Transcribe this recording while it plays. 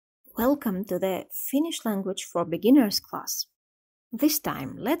Welcome to the Finnish language for beginners class. This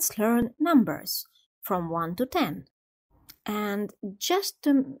time let's learn numbers from 1 to 10. And just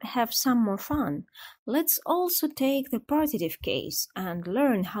to have some more fun, let's also take the partitive case and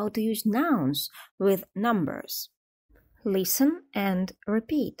learn how to use nouns with numbers. Listen and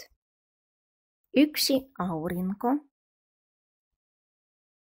repeat. Yksi aurinko.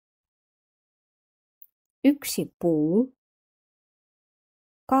 Yksi puu.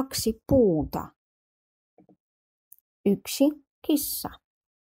 Kaksi puuta. Yksi kissa.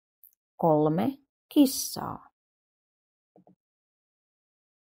 Kolme kissaa.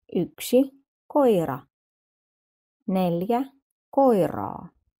 Yksi koira. Neljä koiraa.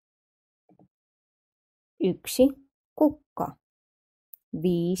 Yksi kukka.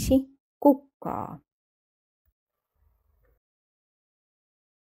 Viisi kukkaa.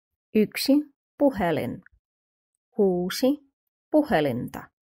 Yksi puhelin. Kuusi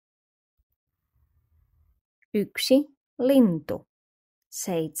puhelinta. Yksi lintu.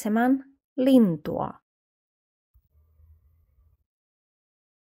 7 lintua.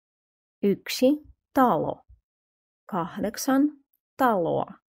 Yksi talo. 8 taloa.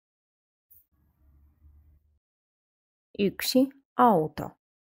 Yksi auto.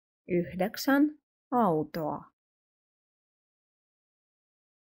 9 autoa.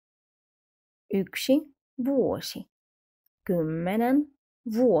 Yksi vuosi. 10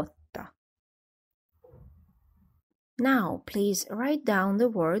 vuotta. Now please write down the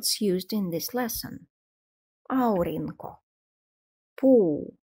words used in this lesson. Aurinko.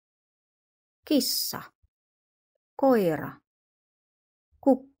 Puu. Kissa. Koira.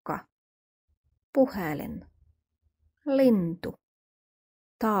 Kukka. Puhelin. Lintu.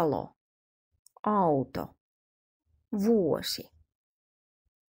 Talo. Auto. Vuosi.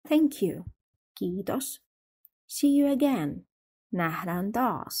 Thank you. Kiitos. See you again. Nähdään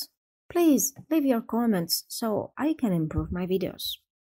taas. Please leave your comments so I can improve my videos.